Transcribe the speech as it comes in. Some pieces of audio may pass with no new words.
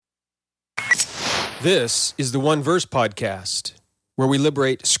This is the One Verse Podcast, where we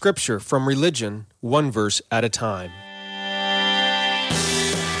liberate Scripture from religion one verse at a time.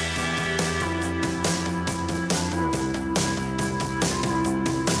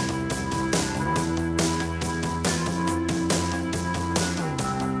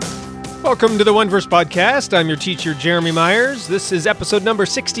 Welcome to the One Verse Podcast. I'm your teacher, Jeremy Myers. This is episode number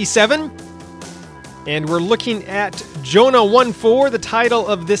 67, and we're looking at Jonah 1:4. The title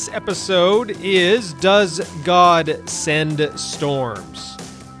of this episode is, Does God Send Storms?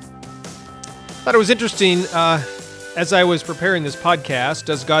 I thought it was interesting as I was preparing this podcast,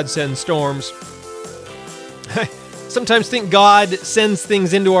 Does God Send Storms? I sometimes think God sends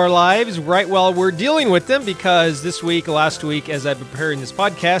things into our lives right while we're dealing with them, because this week, last week, as I've been preparing this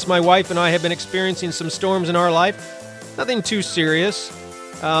podcast, my wife and I have been experiencing some storms in our life. Nothing too serious,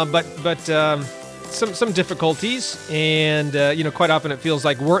 but some difficulties, and quite often it feels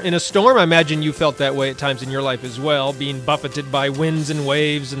like we're in a storm. I imagine you felt that way at times in your life as well, being buffeted by winds and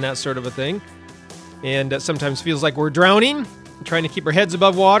waves and that sort of a thing. And sometimes feels like we're drowning, trying to keep our heads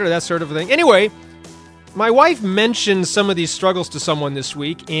above water, that sort of a thing. Anyway, my wife mentioned some of these struggles to someone this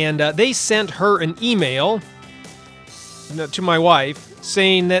week, and they sent her an email to my wife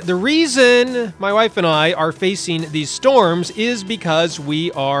saying that the reason my wife and I are facing these storms is because we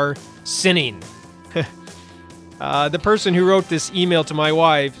are sinning. The person who wrote this email to my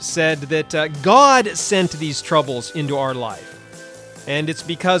wife said that God sent these troubles into our life, and it's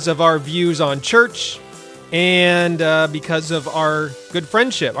because of our views on church and because of our good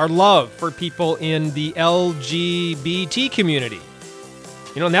friendship, our love for people in the LGBT community.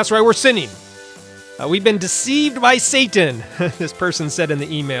 And that's why we're sinning. We've been deceived by Satan, this person said in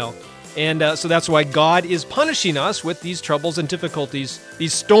the email. And so that's why God is punishing us with these troubles and difficulties,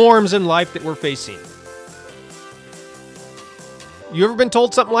 these storms in life that we're facing. You ever been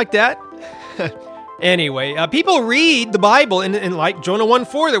told something like that? Anyway, people read the Bible in like Jonah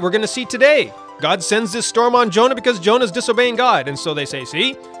 1:4 that we're going to see today. God sends this storm on Jonah because Jonah's disobeying God. And so they say,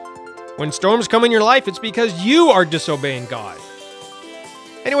 see, when storms come in your life, it's because you are disobeying God.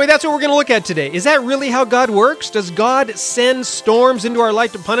 Anyway, that's what we're going to look at today. Is that really how God works? Does God send storms into our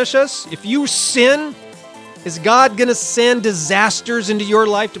life to punish us? If you sin, is God going to send disasters into your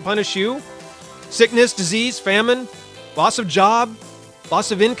life to punish you? Sickness, disease, famine, loss of job, loss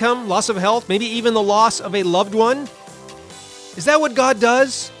of income, loss of health, maybe even the loss of a loved one? Is that what God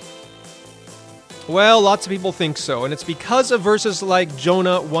does? Well, lots of people think so, and it's because of verses like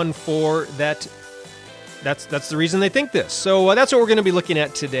Jonah 1:4 that's the reason they think this. So that's what we're going to be looking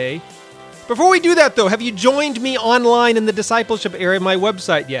at today. Before we do that, though, have you joined me online in the discipleship area of my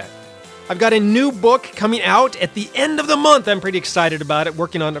website yet? I've got a new book coming out at the end of the month. I'm pretty excited about it,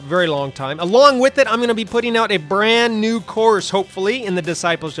 working on it a very long time. Along with it, I'm going to be putting out a brand new course, hopefully, in the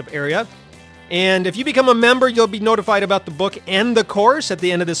discipleship area. And if you become a member, you'll be notified about the book and the course at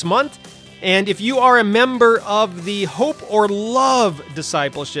the end of this month. And if you are a member of the Hope or Love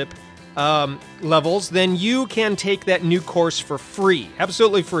discipleship levels, then you can take that new course for free,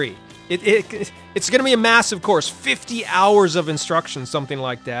 absolutely free. It's going to be a massive course, 50 hours of instruction, something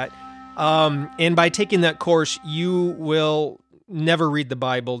like that. And by taking that course, you will never read the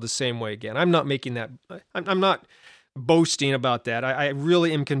Bible the same way again. I'm not making that, I'm not boasting about that. I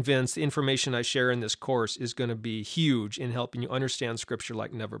really am convinced the information I share in this course is going to be huge in helping you understand Scripture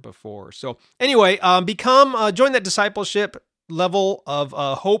like never before. So anyway, join that discipleship level of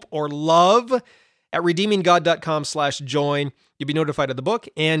Hope or Love at redeeminggod.com/join. You'll be notified of the book,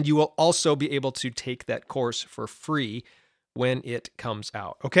 and you will also be able to take that course for free when it comes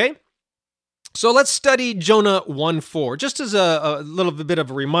out. Okay? So let's study Jonah 1:4. Just as a little bit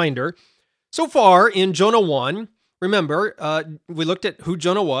of a reminder, so far in Jonah 1, remember, we looked at who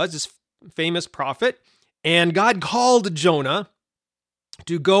Jonah was, this famous prophet, and God called Jonah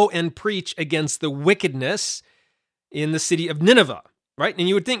to go and preach against the wickedness in the city of Nineveh, right? And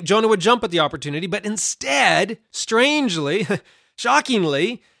you would think Jonah would jump at the opportunity, but instead, strangely,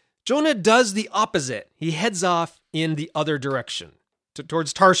 shockingly, Jonah does the opposite. He heads off in the other direction,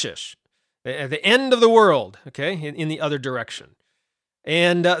 towards Tarshish, at the end of the world, okay, in the other direction.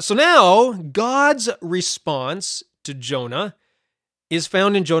 And so now, God's response to Jonah is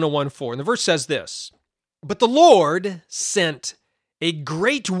found in Jonah 1:4. And the verse says this, "But the Lord sent a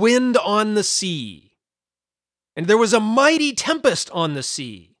great wind on the sea, and there was a mighty tempest on the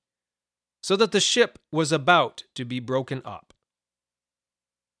sea, so that the ship was about to be broken up."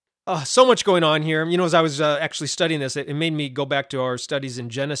 So much going on here. As I was actually studying this, it made me go back to our studies in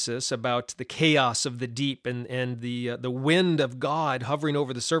Genesis about the chaos of the deep and the wind of God hovering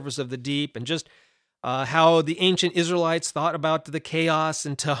over the surface of the deep, and just how the ancient Israelites thought about the chaos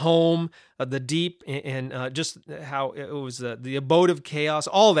and Tehom, the deep, and just how it was the abode of chaos,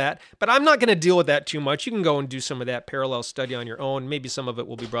 all that. But I'm not going to deal with that too much. You can go and do some of that parallel study on your own. Maybe some of it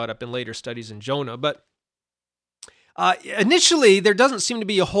will be brought up in later studies in Jonah. But initially, there doesn't seem to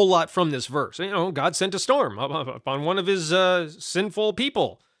be a whole lot from this verse. God sent a storm upon one of his sinful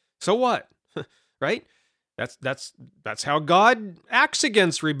people. So what? Right? That's how God acts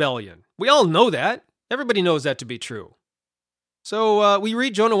against rebellion. We all know that. Everybody knows that to be true. So we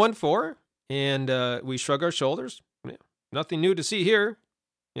read Jonah 1:4, and we shrug our shoulders. Yeah, nothing new to see here.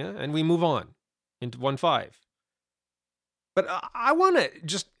 Yeah, and we move on into 1:5. But I want to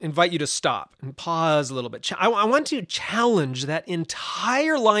just invite you to stop and pause a little bit. I want to challenge that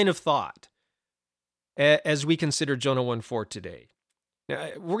entire line of thought as we consider Jonah 1:4 today. Now,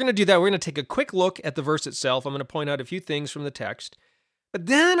 we're going to do that. We're going to take a quick look at the verse itself. I'm going to point out a few things from the text. But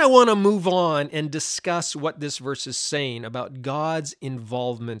then I want to move on and discuss what this verse is saying about God's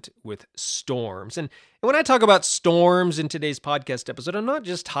involvement with storms. And when I talk about storms in today's podcast episode, I'm not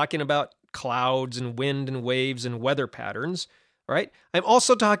just talking about clouds and wind and waves and weather patterns, right? I'm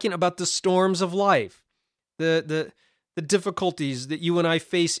also talking about the storms of life, the difficulties that you and I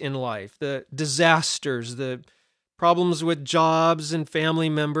face in life, the disasters, the problems with jobs and family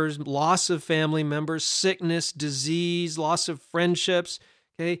members, loss of family members, sickness, disease, loss of friendships,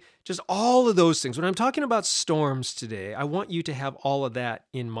 okay? Just all of those things. When I'm talking about storms today, I want you to have all of that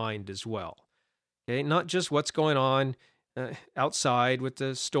in mind as well, okay? Not just what's going on outside with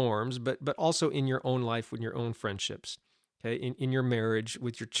the storms, but also in your own life with your own friendships, okay? In your marriage,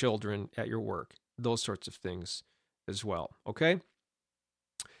 with your children, at your work, those sorts of things as well, okay?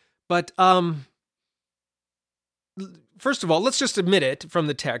 But, first of all, let's just admit it from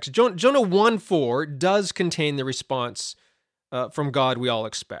the text. Jonah 1:4 does contain the response from God we all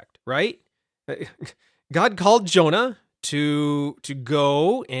expect, right? God called Jonah to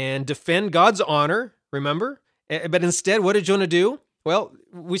go and defend God's honor, remember? But instead, what did Jonah do? Well,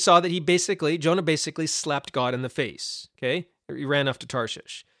 we saw that Jonah basically slapped God in the face, okay? He ran off to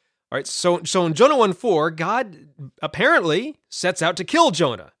Tarshish. All right, so in Jonah 1:4, God apparently sets out to kill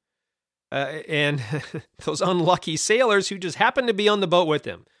Jonah. And those unlucky sailors who just happened to be on the boat with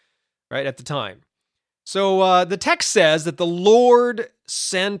him, right, at the time. So the text says that the Lord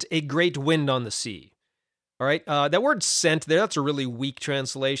sent a great wind on the sea. All right, that word sent there, that's a really weak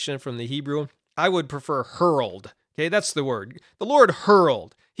translation from the Hebrew. I would prefer hurled. Okay, that's the word. The Lord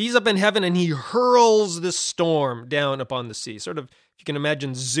hurled. He's up in heaven and he hurls this storm down upon the sea. Sort of, if you can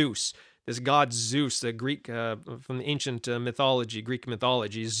imagine Zeus. This god Zeus, the Greek, from the ancient mythology, Greek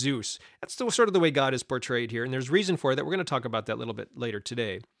mythology, Zeus. That's sort of the way God is portrayed here, and there's reason for that. We're going to talk about that a little bit later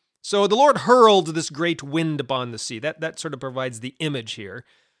today. So the Lord hurled this great wind upon the sea. That sort of provides the image here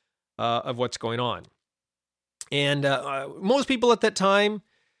of what's going on. And most people at that time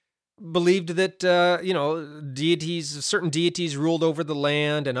believed that, certain deities ruled over the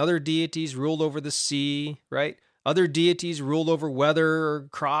land and other deities ruled over the sea, right? Other deities ruled over weather or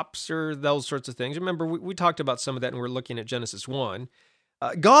crops or those sorts of things. Remember, we talked about some of that when we're looking at Genesis 1.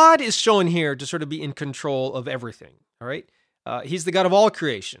 God is shown here to sort of be in control of everything, all right? He's the God of all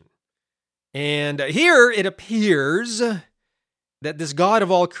creation. And here it appears that this God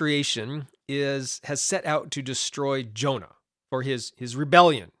of all creation has set out to destroy Jonah for his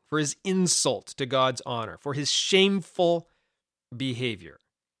rebellion, for his insult to God's honor, for his shameful behavior,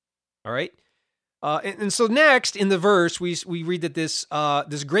 all right? And so next in the verse, we read that this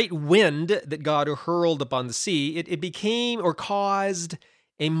great wind that God hurled upon the sea, it became or caused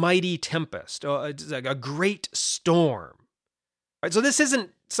a mighty tempest, a great storm. All right, so this isn't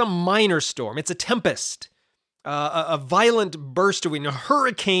some minor storm; it's a tempest, a violent burst of wind, a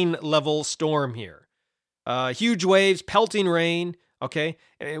hurricane-level storm here. Huge waves, pelting rain. Okay,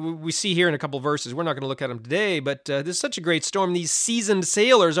 and we see here in a couple of verses, we're not going to look at them today, but this is such a great storm, these seasoned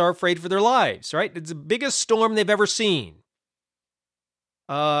sailors are afraid for their lives, right? It's the biggest storm they've ever seen.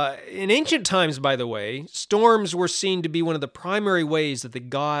 In ancient times, by the way, storms were seen to be one of the primary ways that the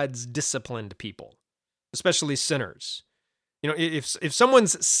gods disciplined people, especially sinners. You know, if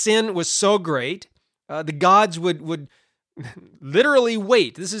someone's sin was so great, the gods would literally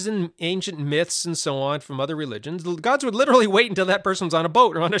wait. This is in ancient myths and so on from other religions. The gods would literally wait until that person's on a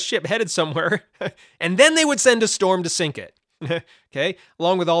boat or on a ship headed somewhere, and then they would send a storm to sink it, okay,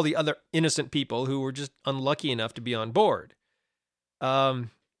 along with all the other innocent people who were just unlucky enough to be on board.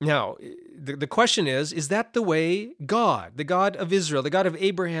 Now, the question is that the way God, the God of Israel, the God of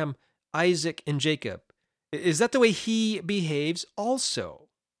Abraham, Isaac, and Jacob, is that the way he behaves also?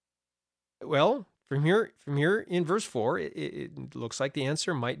 Well, from here in verse 4, it looks like the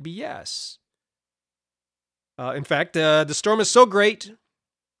answer might be yes. In fact, the storm is so great,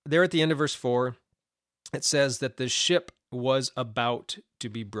 there at the end of verse 4, it says that the ship was about to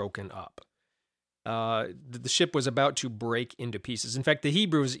be broken up. The ship was about to break into pieces. In fact, the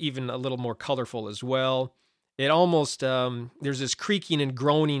Hebrew is even a little more colorful as well. It almost, there's this creaking and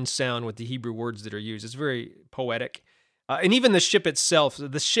groaning sound with the Hebrew words that are used. It's very poetic. And even the ship itself,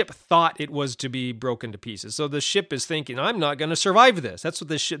 the ship thought it was to be broken to pieces. So the ship is thinking, I'm not going to survive this. That's what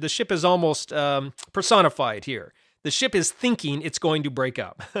the ship is almost personified here. The ship is thinking it's going to break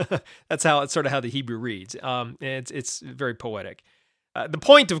up. That's sort of how the Hebrew reads. It's very poetic. The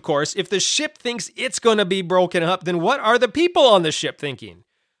point, of course, if the ship thinks it's going to be broken up, then what are the people on the ship thinking?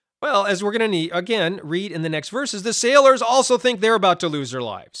 Well, as we're going to again read in the next verses, the sailors also think they're about to lose their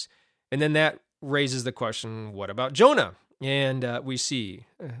lives. And then that raises the question, what about Jonah? And we see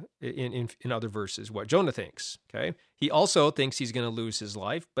in other verses what Jonah thinks. Okay, he also thinks he's going to lose his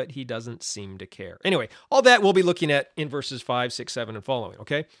life, but he doesn't seem to care. Anyway, all that we'll be looking at in verses 5, 6, 7, and following.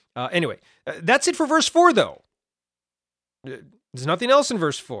 Okay, that's it for verse 4, though. There's nothing else in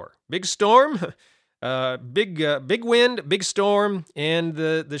verse 4. Big storm, big wind, big storm, and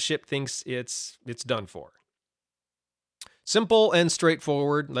the ship thinks it's done for. Simple and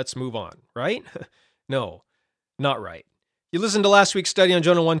straightforward. Let's move on, right? No, not right. You listened to last week's study on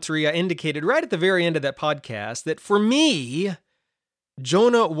Jonah 1:3. I indicated right at the very end of that podcast that for me,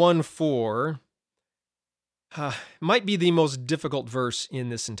 Jonah 1:4 might be the most difficult verse in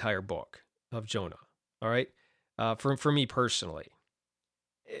this entire book of Jonah. All right, for me personally,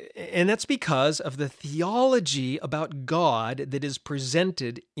 and that's because of the theology about God that is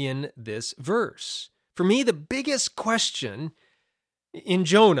presented in this verse. For me, the biggest question in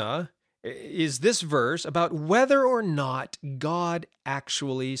Jonah is this verse about whether or not God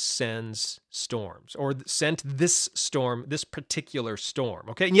actually sends storms or sent this storm, this particular storm.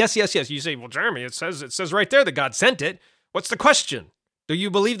 Okay, and yes. You say, well, Jeremy, it says right there that God sent it. What's the question? Do you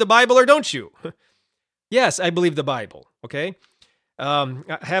believe the Bible or don't you? Yes, I believe the Bible. Okay, I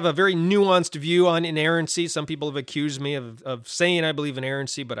have a very nuanced view on inerrancy. Some people have accused me of saying I believe in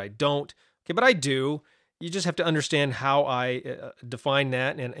inerrancy, but I don't. Okay, but I do. You just have to understand how I define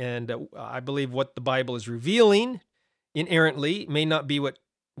that, and I believe what the Bible is revealing inerrantly may not be what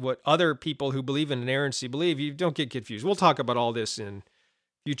other people who believe in inerrancy believe. You don't get confused. We'll talk about all this in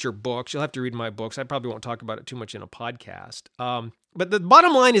future books. You'll have to read my books. I probably won't talk about it too much in a podcast. But the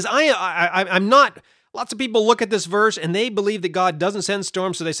bottom line is I'm not. Lots of people look at this verse and they believe that God doesn't send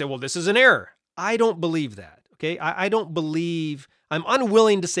storms, so they say, well, this is an error. I don't believe that. Okay, I don't believe. I'm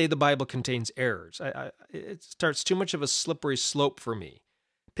unwilling to say the Bible contains errors. It starts too much of a slippery slope for me,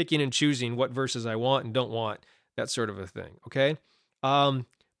 picking and choosing what verses I want and don't want, that sort of a thing, okay?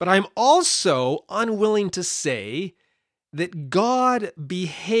 But I'm also unwilling to say that God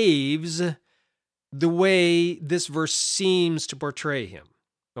behaves the way this verse seems to portray him,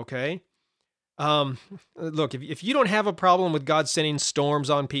 okay? Look, if you don't have a problem with God sending storms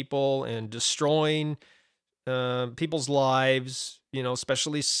on people and destroying people's lives,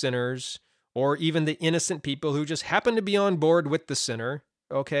 especially sinners, or even the innocent people who just happen to be on board with the sinner,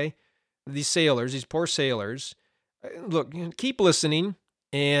 okay? These sailors, these poor sailors. Look, keep listening,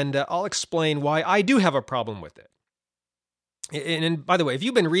 and I'll explain why I do have a problem with it. And by the way, if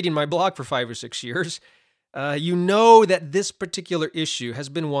you've been reading my blog for 5 or 6 years, you know that this particular issue has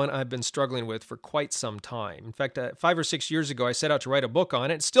been one I've been struggling with for quite some time. In fact, 5 or 6 years ago, I set out to write a book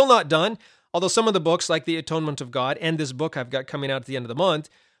on it. It's still not done. Although some of the books, like The Atonement of God and this book I've got coming out at the end of the month,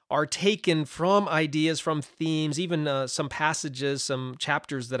 are taken from ideas, from themes, even some passages, some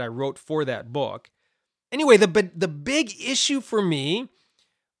chapters that I wrote for that book. Anyway, the big issue for me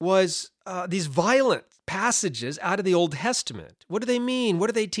was these violent passages out of the Old Testament. What do they mean? What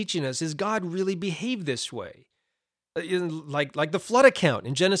are they teaching us? Is God really behave this way? Like the flood account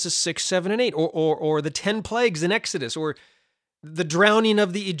in Genesis 6, 7, and 8, or the 10 plagues in Exodus, or the drowning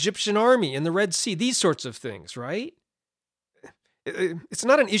of the Egyptian army in the Red Sea, these sorts of things, right? It's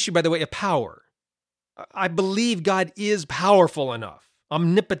not an issue, by the way, of power. I believe God is powerful enough,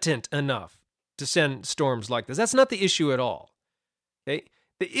 omnipotent enough to send storms like this. That's not the issue at all. Okay?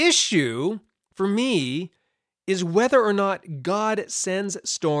 The issue, for me, is whether or not God sends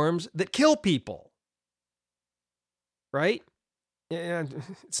storms that kill people, right? And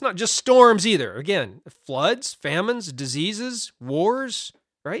it's not just storms either. Again, floods, famines, diseases, wars,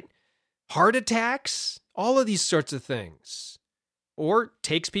 right? Heart attacks, all of these sorts of things. Or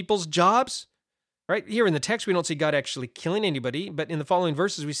takes people's jobs, right? Here in the text, we don't see God actually killing anybody, but in the following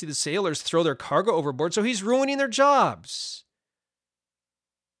verses, we see the sailors throw their cargo overboard, so he's ruining their jobs.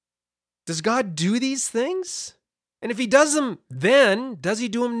 Does God do these things? And if he does them then, does he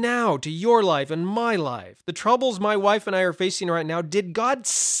do them now to your life and my life? The troubles my wife and I are facing right now, did God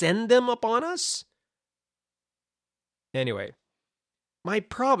send them upon us? Anyway, my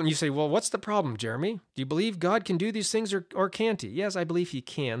problem, you say, well, what's the problem, Jeremy? Do you believe God can do these things or can't he? Yes, I believe he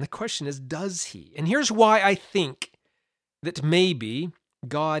can. The question is, does he? And here's why I think that maybe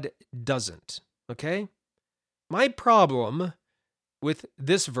God doesn't, okay? My problem with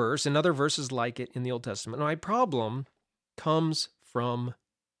this verse and other verses like it in the Old Testament, my problem comes from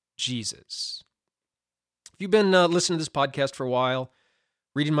Jesus. If you've been listening to this podcast for a while,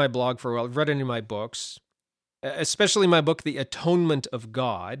 reading my blog for a while, read any of my books, especially my book, The Atonement of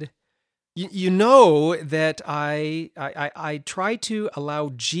God, you know that I try to allow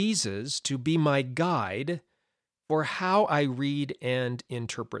Jesus to be my guide for how I read and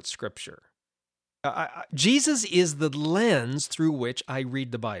interpret Scripture. Jesus is the lens through which I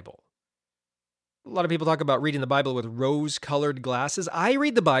read the Bible. A lot of people talk about reading the Bible with rose-colored glasses. I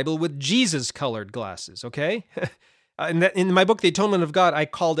read the Bible with Jesus-colored glasses, okay? In my book, The Atonement of God, I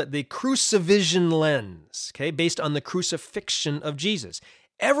called it the crucivision lens, okay, based on the crucifixion of Jesus.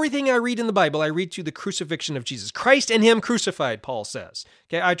 Everything I read in the Bible, I read through the crucifixion of Jesus. Christ and him crucified, Paul says.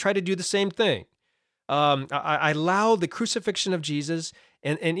 Okay, I try to do the same thing. I allow the crucifixion of Jesus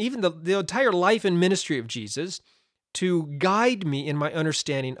and even the entire life and ministry of Jesus to guide me in my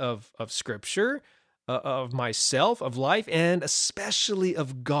understanding of Scripture, of myself, of life, and especially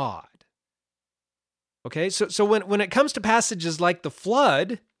of God. Okay, so when it comes to passages like the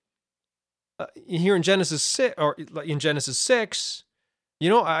flood, here in Genesis 6, you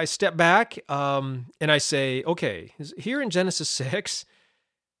know, I step back and I say, okay, here in Genesis 6,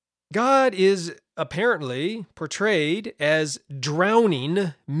 God is apparently portrayed as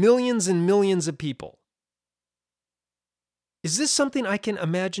drowning millions and millions of people. Is this something I can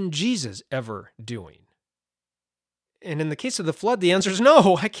imagine Jesus ever doing? And in the case of the flood, the answer is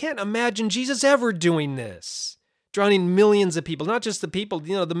no. I can't imagine Jesus ever doing this. Drowning millions of people, not just the people,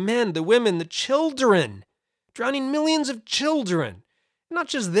 you know, the men, the women, the children. Drowning millions of children. Not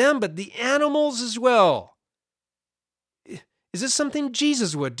just them, but the animals as well. Is this something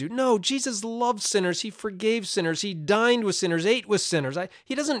Jesus would do? No, Jesus loved sinners. He forgave sinners. He dined with sinners, ate with sinners.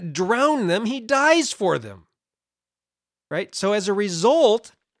 He doesn't drown them. He dies for them. Right? So as a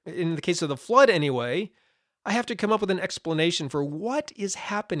result, in the case of the flood anyway, I have to come up with an explanation for what is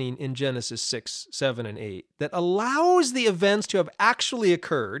happening in Genesis 6, 7, and 8 that allows the events to have actually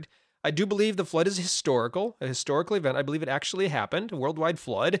occurred. I do believe the flood is a historical event. I believe it actually happened, a worldwide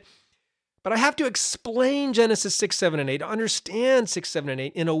flood. But I have to explain Genesis 6, 7, and 8, to understand 6, 7, and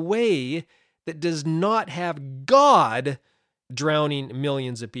 8 in a way that does not have God drowning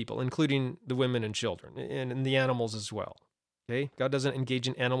millions of people, including the women and children, and the animals as well. Okay? God doesn't engage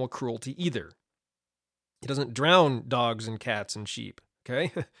in animal cruelty either. He doesn't drown dogs and cats and sheep.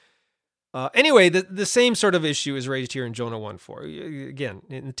 Okay? Anyway, the same sort of issue is raised here in Jonah 1:4. Again,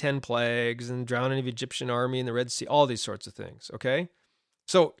 in the 10 plagues and drowning of the Egyptian army in the Red Sea, all these sorts of things. Okay?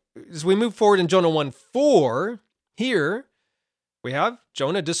 So as we move forward in Jonah 1:4, here we have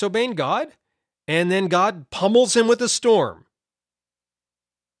Jonah disobeying God, and then God pummels him with a storm.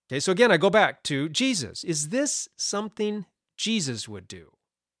 Okay, so again, I go back to Jesus. Is this something Jesus would do?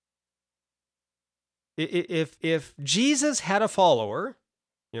 If Jesus had a follower,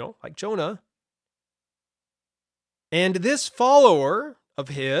 you know, like Jonah, and this follower of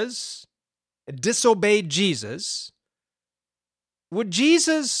his disobeyed Jesus, would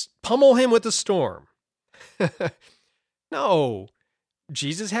Jesus pummel him with a storm? No.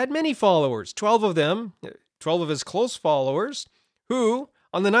 Jesus had many followers, 12 of them, 12 of his close followers, who,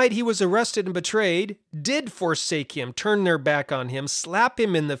 on the night he was arrested and betrayed, did forsake him, turn their back on him, slap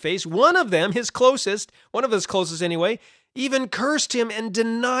him in the face. One of them, his closest, one of his closest anyway, even cursed him and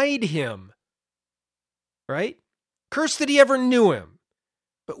denied him. Right? Cursed that he ever knew him.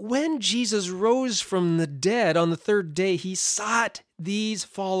 But when Jesus rose from the dead on the third day, he sought these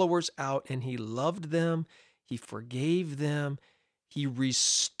followers out and he loved them, he forgave them, he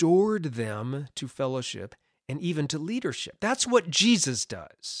restored them to fellowship and even to leadership. That's what Jesus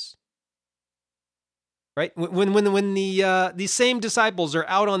does. Right? When these same disciples are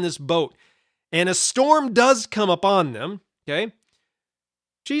out on this boat and a storm does come upon them, okay?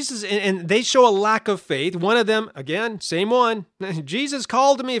 Jesus, and they show a lack of faith. One of them, again, same one. Jesus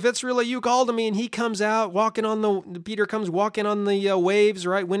called to me. If it's really you, called to me. And he comes out Peter comes walking on the waves,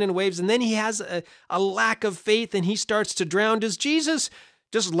 right? Wind and waves. And then he has a lack of faith and he starts to drown. Does Jesus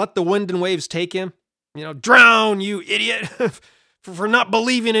just let the wind and waves take him? You know, drown, you idiot, for not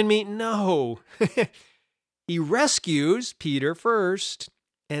believing in me. No. He rescues Peter first,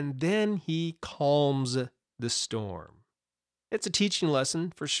 and then he calms the storm. It's a teaching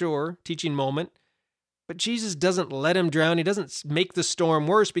lesson for sure, teaching moment. But Jesus doesn't let him drown. He doesn't make the storm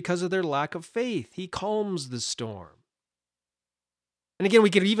worse because of their lack of faith. He calms the storm. And again, we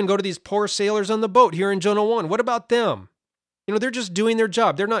could even go to these poor sailors on the boat here in Jonah 1. What about them? They're just doing their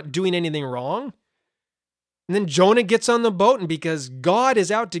job. They're not doing anything wrong. And then Jonah gets on the boat, and because God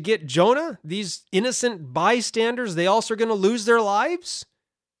is out to get Jonah, these innocent bystanders, they also are going to lose their lives?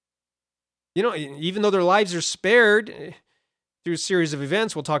 Even though their lives are spared through a series of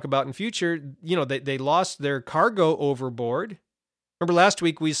events we'll talk about in future, they lost their cargo overboard. Remember last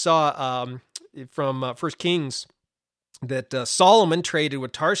week we saw from 1 Kings that Solomon traded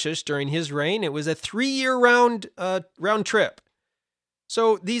with Tarshish during his reign. It was a 3-year round trip.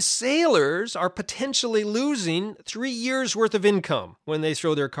 So these sailors are potentially losing 3 years' worth of income when they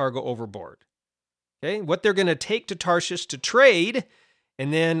throw their cargo overboard. Okay, what they're going to take to Tarshish to trade,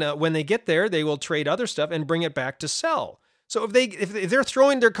 and then when they get there, they will trade other stuff and bring it back to sell. So if they're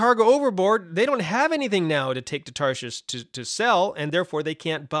throwing their cargo overboard, they don't have anything now to take to Tarshish to sell, and therefore they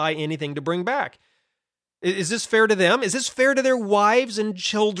can't buy anything to bring back. Is this fair to them? Is this fair to their wives and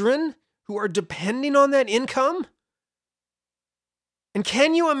children who are depending on that income? And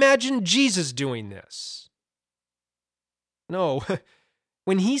can you imagine Jesus doing this? No.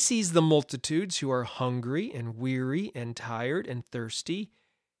 When he sees the multitudes who are hungry and weary and tired and thirsty,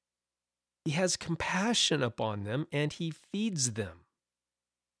 he has compassion upon them and he feeds them.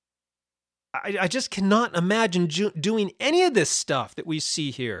 I just cannot imagine doing any of this stuff that we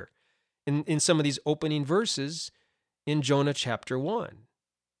see here in some of these opening verses in Jonah chapter 1.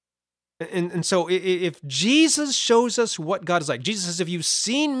 And so if Jesus shows us what God is like, Jesus says, if you've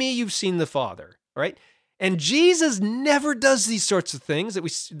seen me, you've seen the Father, right? And Jesus never does these sorts of things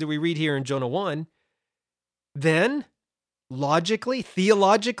that we read here in Jonah 1, then logically,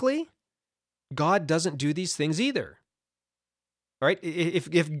 theologically, God doesn't do these things either. All right?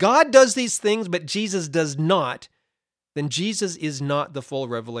 If God does these things, but Jesus does not, then Jesus is not the full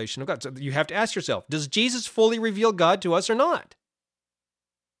revelation of God. So you have to ask yourself, does Jesus fully reveal God to us or not?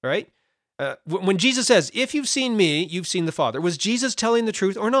 All right? When Jesus says, if you've seen me, you've seen the Father, was Jesus telling the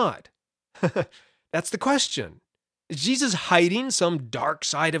truth or not? That's the question. Is Jesus hiding some dark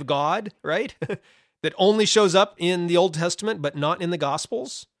side of God, right? That only shows up in the Old Testament, but not in the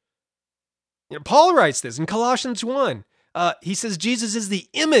Gospels? Paul writes this in Colossians 1. He says Jesus is the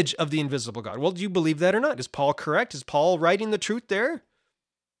image of the invisible God. Well, do you believe that or not? Is Paul correct? Is Paul writing the truth there?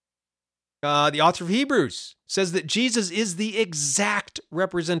 The author of Hebrews says that Jesus is the exact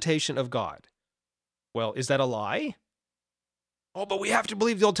representation of God. Well, is that a lie? Oh, but we have to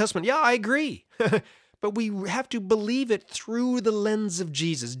believe the Old Testament. Yeah, I agree. But we have to believe it through the lens of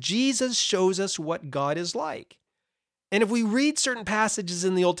Jesus. Jesus shows us what God is like. And if we read certain passages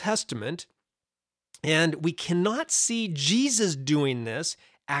in the Old Testament, and we cannot see Jesus doing this,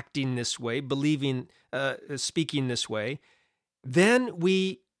 acting this way, believing, speaking this way, then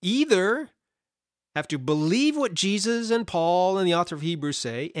we either have to believe what Jesus and Paul and the author of Hebrews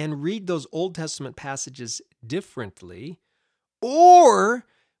say and read those Old Testament passages differently, or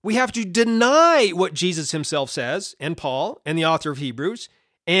we have to deny what Jesus himself says and Paul and the author of Hebrews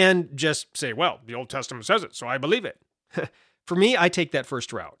and just say, well, the Old Testament says it, so I believe it. For me, I take that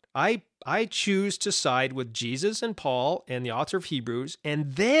first route. I choose to side with Jesus and Paul and the author of Hebrews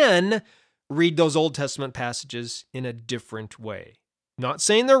and then read those Old Testament passages in a different way. Not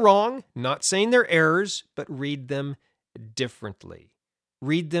saying they're wrong, not saying they're errors, but read them differently.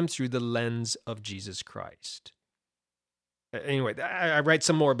 Read them through the lens of Jesus Christ. Anyway, I write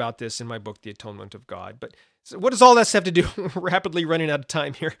some more about this in my book, The Atonement of God. But so what does all this have to do? We're rapidly running out of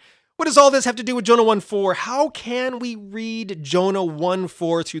time here. What does all this have to do with Jonah 1:4? How can we read Jonah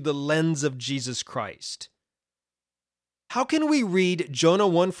 1:4 through the lens of Jesus Christ? How can we read Jonah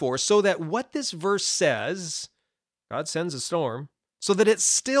 1:4 so that what this verse says, God sends a storm, so that it's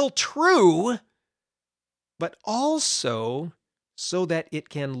still true, but also so that it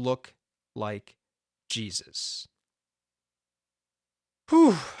can look like Jesus?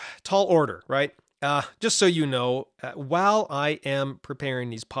 Whew, tall order, right? Just so you know, while I am preparing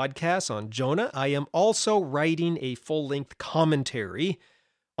these podcasts on Jonah, I am also writing a full-length commentary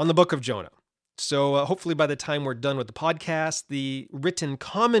on the book of Jonah. So hopefully by the time we're done with the podcast, the written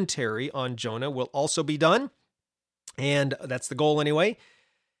commentary on Jonah will also be done. And that's the goal anyway.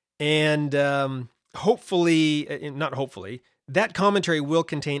 And that commentary will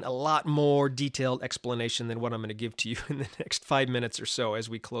contain a lot more detailed explanation than what I'm going to give to you in the next 5 minutes or so as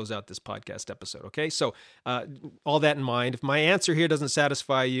we close out this podcast episode, okay? So all that in mind, if my answer here doesn't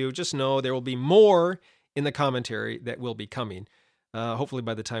satisfy you, just know there will be more in the commentary that will be coming. hopefully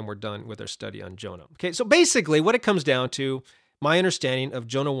by the time we're done with our study on Jonah. Okay, so basically what it comes down to, my understanding of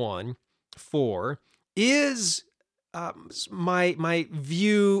Jonah 1:4 is my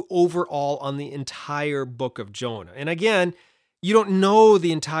view overall on the entire book of Jonah. And again, you don't know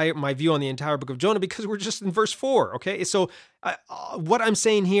my view on the entire book of Jonah because we're just in verse 4, okay? So what I'm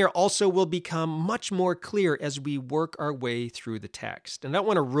saying here also will become much more clear as we work our way through the text. And I don't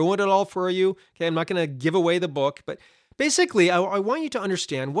want to ruin it all for you, okay? I'm not going to give away the book, but basically, I want you to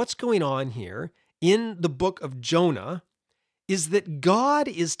understand what's going on here in the book of Jonah is that God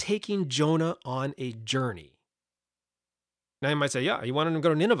is taking Jonah on a journey. Now you might say, yeah, he wanted him to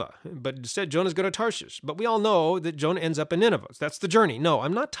go to Nineveh, but instead Jonah's going to Tarshish. But we all know that Jonah ends up in Nineveh. So that's the journey. No,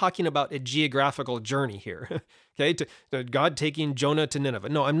 I'm not talking about a geographical journey here, okay? To God taking Jonah to Nineveh.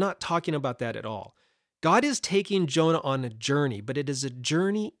 No, I'm not talking about that at all. God is taking Jonah on a journey, but it is a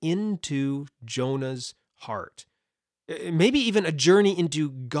journey into Jonah's heart. Maybe even a journey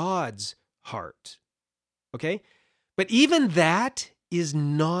into God's heart, okay? But even that is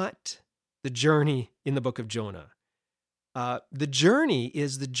not the journey in the book of Jonah. The journey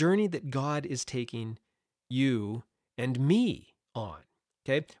is the journey that God is taking you and me on,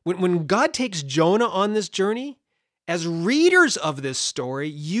 okay? When God takes Jonah on this journey, as readers of this story,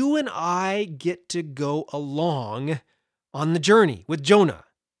 you and I get to go along on the journey with Jonah.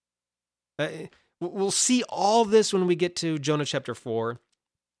 We'll see all this when we get to Jonah chapter 4,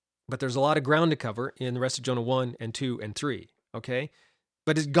 but there's a lot of ground to cover in the rest of Jonah 1 and 2 and 3, okay?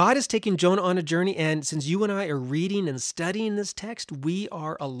 But as God is taking Jonah on a journey, and since you and I are reading and studying this text, we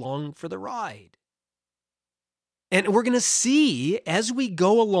are along for the ride. And we're going to see as we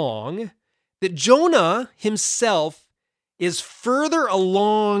go along that Jonah himself is further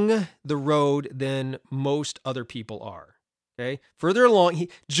along the road than most other people are, okay? Further along,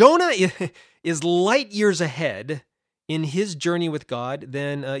 Jonah is light years ahead in his journey with God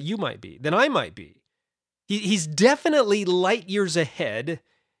than you might be, than I might be. He's definitely light years ahead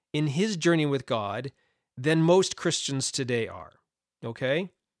in his journey with God than most Christians today are, okay?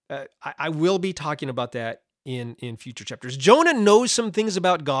 I will be talking about that in future chapters. Jonah knows some things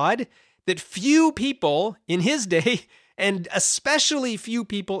about God that few people in his day, and especially few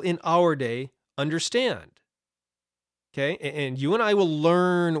people in our day, understand, okay? And you and I will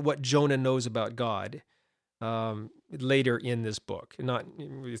learn what Jonah knows about God later in this book.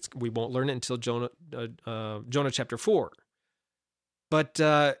 We won't learn it until Jonah chapter 4. But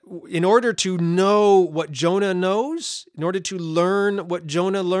in order to know what Jonah knows, in order to learn what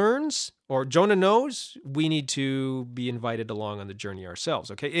Jonah learns or Jonah knows, we need to be invited along on the journey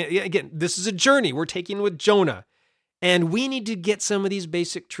ourselves. Okay, again, this is a journey we're taking with Jonah, and we need to get some of these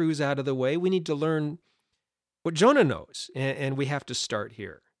basic truths out of the way. We need to learn what Jonah knows, and we have to start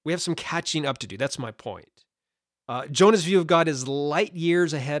here. We have some catching up to do. That's my point. Jonah's view of God is light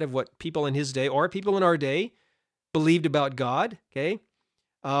years ahead of what people in his day or people in our day believed about God. Okay,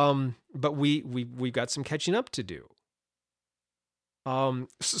 but we've got some catching up to do.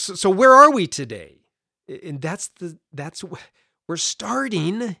 So where are we today? And we're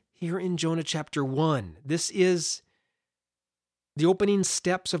starting here in Jonah chapter 1. This is the opening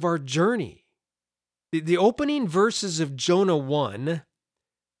steps of our journey. The opening verses of Jonah 1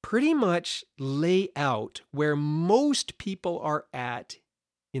 pretty much lay out where most people are at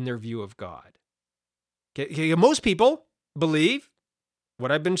in their view of God. Okay, most people believe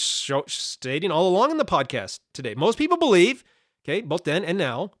what I've been stating all along in the podcast today. Most people believe, okay, both then and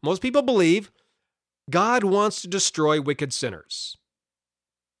now, most people believe God wants to destroy wicked sinners.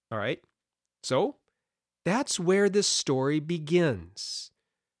 All right, so that's where this story begins,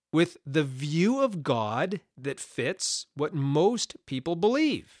 with the view of God that fits what most people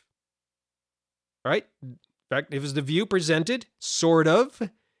believe. Right? In fact, it was the view presented, sort of,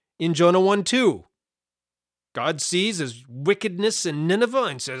 in Jonah 1:2. God sees his wickedness in Nineveh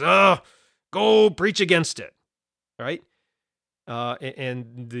and says, go preach against it. Right?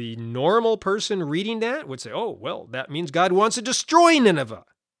 And the normal person reading that would say, oh, well, that means God wants to destroy Nineveh.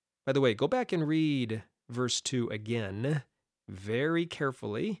 By the way, go back and read verse 2 again, very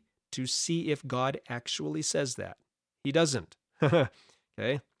carefully, to see if God actually says that. He doesn't.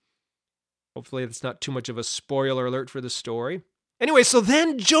 Okay? Hopefully it's not too much of a spoiler alert for the story. Anyway, so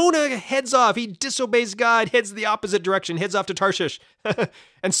then Jonah heads off. He disobeys God, heads the opposite direction, heads off to Tarshish.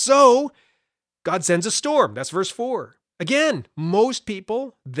 And so God sends a storm. That's verse 4. Again, most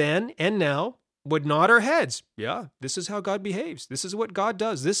people then and now would nod our heads. Yeah, this is how God behaves. This is what God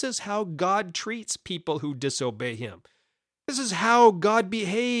does. This is how God treats people who disobey him. This is how God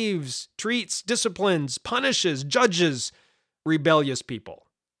behaves, treats, disciplines, punishes, judges rebellious people.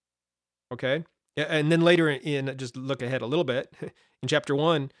 Okay? And then later just look ahead a little bit, in chapter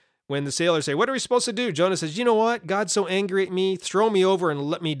 1, when the sailors say, what are we supposed to do? Jonah says, you know what? God's so angry at me, throw me over and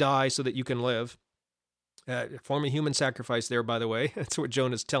let me die so that you can live. Form a human sacrifice there, by the way. That's what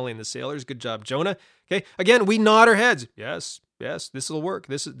Jonah's telling the sailors. Good job, Jonah. Okay, again, we nod our heads. Yes, this will work.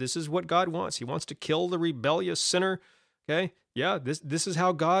 This is what God wants. He wants to kill the rebellious sinner. Okay, yeah, this is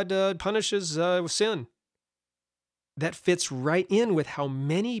how God punishes sin. That fits right in with how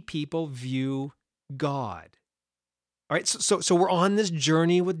many people view God. All right, so we're on this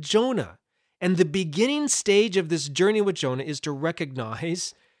journey with Jonah. And the beginning stage of this journey with Jonah is to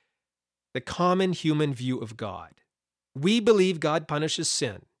recognize the common human view of God. We believe God punishes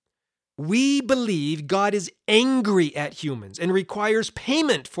sin. We believe God is angry at humans and requires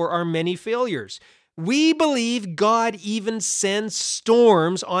payment for our many failures. We believe God even sends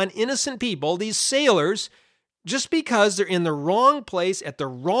storms on innocent people, these sailors, just because they're in the wrong place at the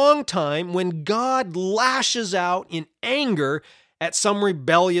wrong time when God lashes out in anger at some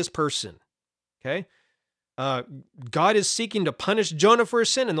rebellious person. Okay? God is seeking to punish Jonah for his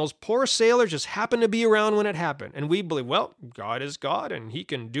sin, and those poor sailors just happened to be around when it happened. And we believe, well, God is God, and he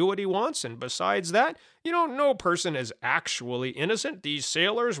can do what he wants. And besides that, no person is actually innocent. These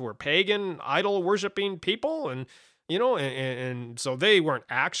sailors were pagan, idol-worshiping people, and so they weren't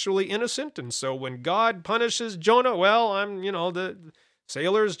actually innocent. And so when God punishes Jonah, well, the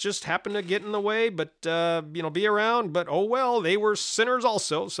sailors just happened to get in the way, but, be around. But, oh, well, they were sinners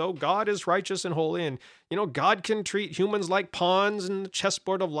also. So God is righteous and holy. And, God can treat humans like pawns in the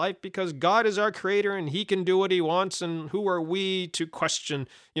chessboard of life because God is our creator and he can do what he wants. And who are we to question,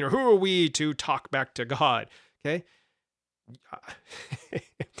 who are we to talk back to God? Okay.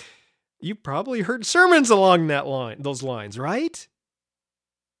 You probably heard sermons along those lines, right?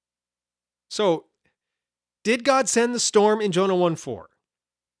 So, did God send the storm in Jonah 1:4?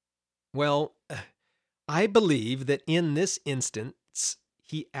 Well, I believe that in this instance,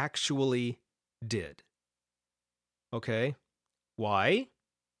 he actually did. Okay, why?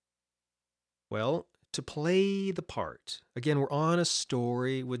 Well, to play the part. Again, we're on a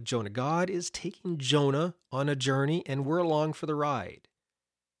story with Jonah. God is taking Jonah on a journey, and we're along for the ride.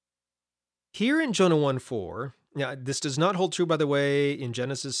 Here in Jonah 1:4, now this does not hold true, by the way, in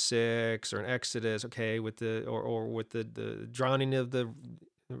Genesis 6 or in Exodus, okay, with the drowning of the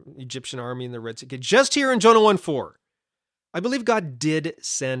Egyptian army in the Red Sea. Okay, just here in Jonah 1:4, I believe God did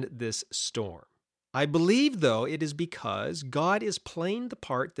send this storm. I believe, though, it is because God is playing the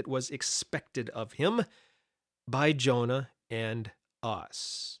part that was expected of him by Jonah and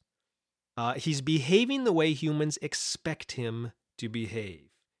us. He's behaving the way humans expect him to behave.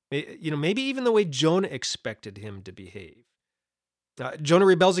 Maybe even the way Jonah expected him to behave. Jonah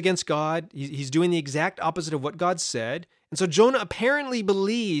rebels against God. He's doing the exact opposite of what God said. And so Jonah apparently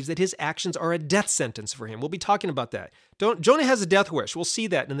believes that his actions are a death sentence for him. We'll be talking about that. Jonah has a death wish. We'll see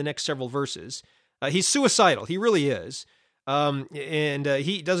that in the next several verses. He's suicidal. He really is. And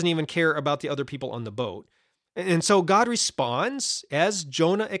he doesn't even care about the other people on the boat. And so God responds as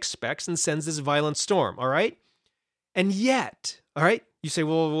Jonah expects and sends this violent storm, all right? And yet, all right, you say,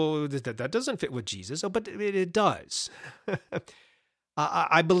 well, that doesn't fit with Jesus. Oh, but it does.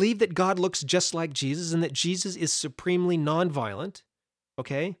 I believe that God looks just like Jesus and that Jesus is supremely nonviolent,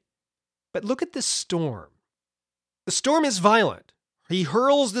 okay? But look at this storm. The storm is violent. He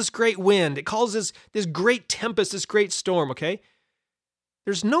hurls this great wind. It causes this great tempest, this great storm, okay?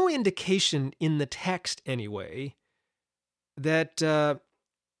 There's no indication in the text, anyway, that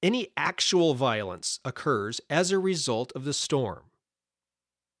any actual violence occurs as a result of the storm.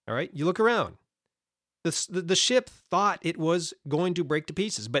 All right, you look around. The ship thought it was going to break to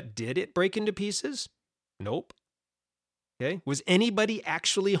pieces, but did it break into pieces? Nope. Okay, was anybody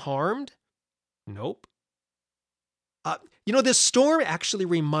actually harmed? Nope. This storm actually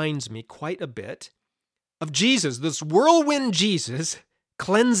reminds me quite a bit of Jesus, this whirlwind Jesus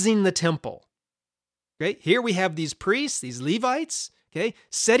cleansing the temple. Okay, here we have these priests, these Levites, okay,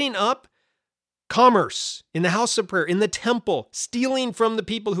 setting up commerce in the house of prayer, in the temple, stealing from the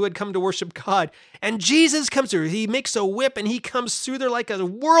people who had come to worship God. And Jesus comes through. He makes a whip and he comes through there like a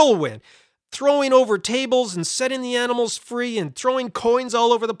whirlwind, throwing over tables and setting the animals free and throwing coins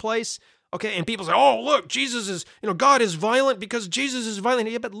all over the place. Okay, and people say, oh, look, Jesus is, God is violent because Jesus is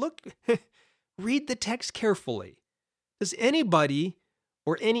violent. Yeah, but look, read the text carefully. Does anybody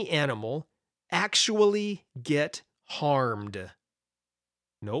or any animal actually get harmed?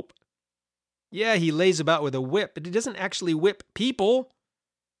 Nope. Yeah, he lays about with a whip, but he doesn't actually whip people.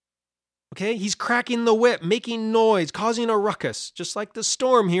 Okay, he's cracking the whip, making noise, causing a ruckus, just like the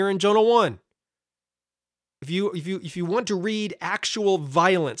storm here in Jonah 1. If you want to read actual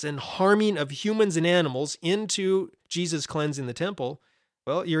violence and harming of humans and animals into Jesus cleansing the temple,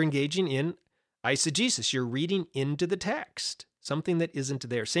 well, you're engaging in eisegesis. You're reading into the text, something that isn't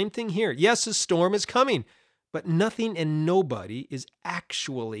there. Same thing here. Yes, a storm is coming, but nothing and nobody is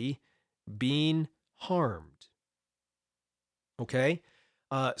actually being harmed. Okay?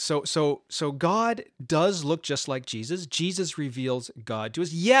 So God does look just like Jesus. Jesus reveals God to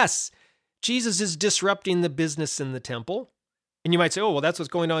us. Yes, Jesus is disrupting the business in the temple. And you might say, oh, well, that's what's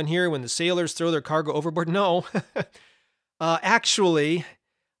going on here when the sailors throw their cargo overboard. No. Actually,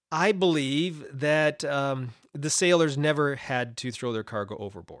 I believe that the sailors never had to throw their cargo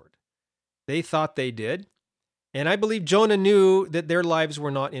overboard. They thought they did. And I believe Jonah knew that their lives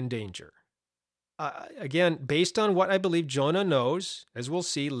were not in danger. Again, based on what I believe Jonah knows, as we'll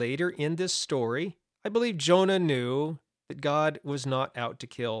see later in this story, I believe Jonah knew that God was not out to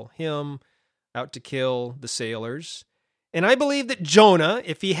kill him, out to kill the sailors. And I believe that Jonah,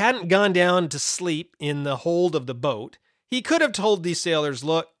 if he hadn't gone down to sleep in the hold of the boat, he could have told these sailors,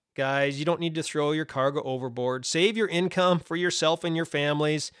 look, guys, you don't need to throw your cargo overboard. Save your income for yourself and your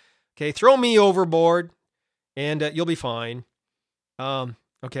families. Okay, throw me overboard, and you'll be fine.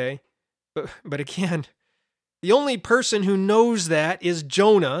 Okay. But again, the only person who knows that is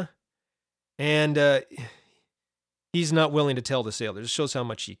Jonah, and he's not willing to tell the sailors. It shows how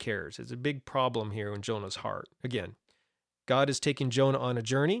much he cares. It's a big problem here in Jonah's heart. Again, God is taking Jonah on a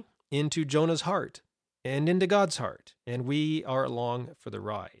journey into Jonah's heart and into God's heart, and we are along for the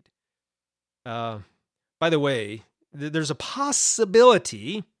ride. By the way, there's a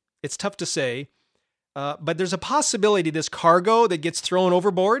possibility, it's tough to say, but there's a possibility this cargo that gets thrown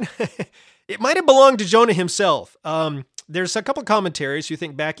overboard, it might have belonged to Jonah himself. There's a couple commentaries who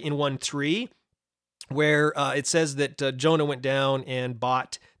think back in 1:3, where it says that Jonah went down and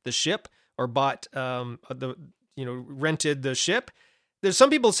bought the ship, or rented the ship. There's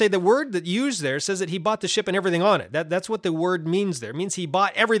some people say the word that used there says that he bought the ship and everything on it. That's what the word means there. It means he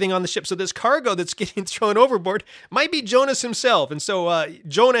bought everything on the ship. So this cargo that's getting thrown overboard might be Jonah's himself. And so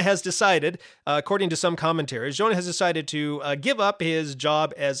Jonah has decided, according to some commentaries, Jonah has decided to give up his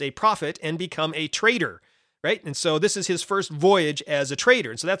job as a prophet and become a trader, right? And so this is his first voyage as a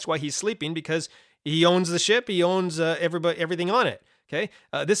trader. And so that's why he's sleeping, because he owns the ship. He owns everything on it. Okay.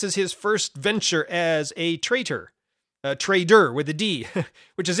 This is his first venture as a trader. Trader with a D,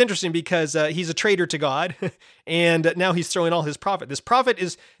 which is interesting because he's a traitor to God, and now he's throwing all his profit. This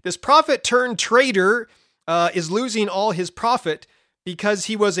prophet turned trader is losing all his profit because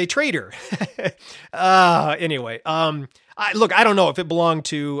he was a traitor. Anyway, I don't know if it belonged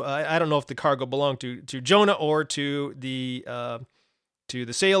to. I don't know if the cargo belonged to Jonah or to the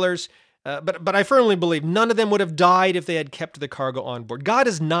sailors. But I firmly believe none of them would have died if they had kept the cargo on board. God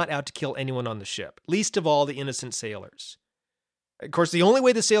is not out to kill anyone on the ship, least of all the innocent sailors. Of course, the only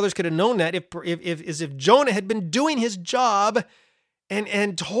way the sailors could have known that is if Jonah had been doing his job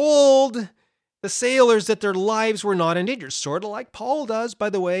and told the sailors that their lives were not in danger, sort of like Paul does,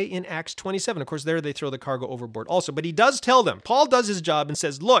 by the way, in Acts 27. Of course, there they throw the cargo overboard also, but he does tell them. Paul does his job and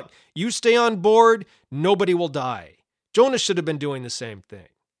says, look, you stay on board, nobody will die. Jonah should have been doing the same thing.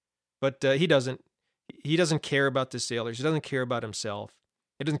 But he doesn't. He doesn't care about the sailors. He doesn't care about himself.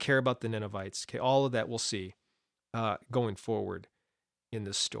 He doesn't care about the Ninevites. Okay, all of that we'll see going forward in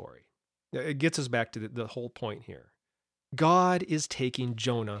this story. It gets us back to the whole point here. God is taking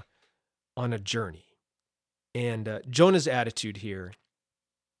Jonah on a journey. And Jonah's attitude here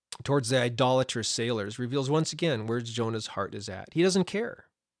towards the idolatrous sailors reveals once again where Jonah's heart is at. He doesn't care.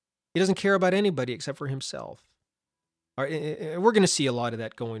 He doesn't care about anybody except for himself. We're going to see a lot of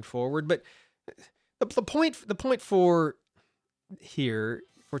that going forward, but the point for here,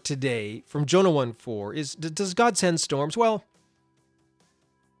 for today, from Jonah 1:4 is, does God send storms? Well,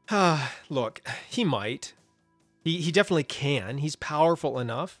 look, he might. He definitely can. He's powerful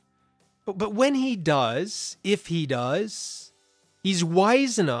enough. But when he does, if he does, he's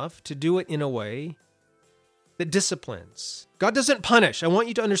wise enough to do it in a way that disciplines. God doesn't punish. I want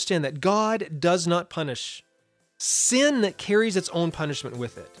you to understand that God does not punish. Sin that carries its own punishment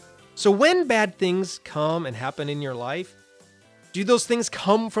with it. So when bad things come and happen in your life, do those things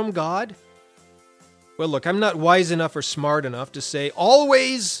come from God? Well, look, I'm not wise enough or smart enough to say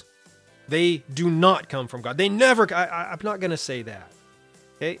always they do not come from God. They never, I'm not going to say that.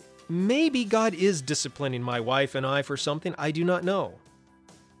 Okay? Maybe God is disciplining my wife and I for something. I do not know.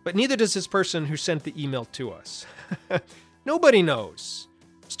 But neither does this person who sent the email to us. Nobody knows.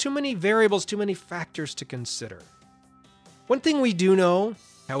 There's too many variables, too many factors to consider. One thing we do know,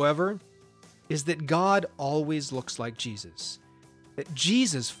 however, is that God always looks like Jesus. That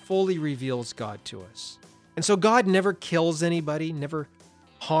Jesus fully reveals God to us. And so God never kills anybody, never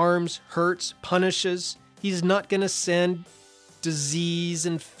harms, hurts, punishes. He's not going to send disease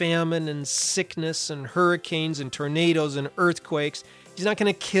and famine and sickness and hurricanes and tornadoes and earthquakes. He's not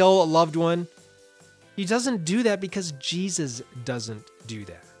going to kill a loved one. He doesn't do that because Jesus doesn't do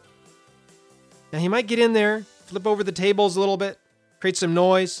that. Now, he might get in there, flip over the tables a little bit, create some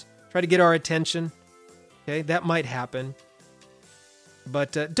noise, try to get our attention. Okay, that might happen.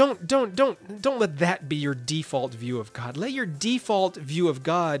 But don't let that be your default view of God. Let your default view of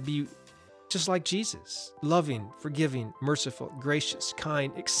God be just like Jesus. Loving, forgiving, merciful, gracious,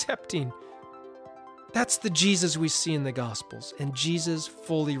 kind, accepting. That's the Jesus we see in the Gospels. And Jesus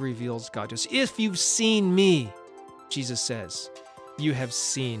fully reveals God to us. If you've seen me, Jesus says, you have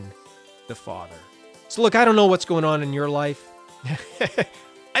seen the Father. So look, I don't know what's going on in your life.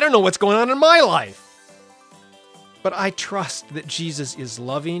 I don't know what's going on in my life. But I trust that Jesus is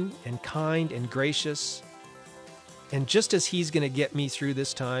loving and kind and gracious. And just as he's going to get me through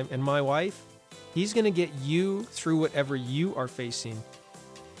this time and my wife, he's going to get you through whatever you are facing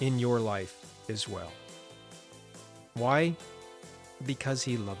in your life as well. Why? Because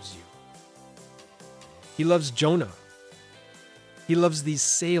he loves you. He loves Jonah. He loves these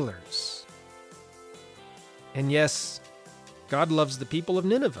sailors. And yes, God loves the people of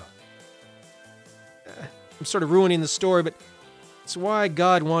Nineveh. I'm sort of ruining the story, but it's why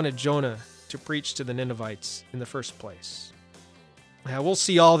God wanted Jonah to preach to the Ninevites in the first place. We'll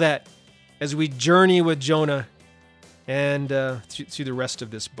see all that as we journey with Jonah and through the rest of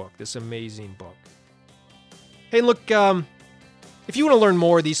this book, this amazing book. Hey, look, if you want to learn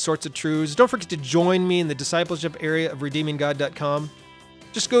more of these sorts of truths, don't forget to join me in the discipleship area of redeeminggod.com.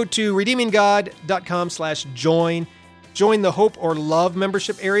 Just go to redeeminggod.com/join. Join the Hope or Love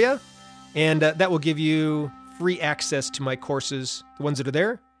membership area. And that will give you free access to my courses, the ones that are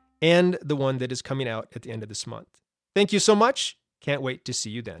there, and the one that is coming out at the end of this month. Thank you so much. Can't wait to see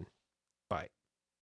you then. Bye.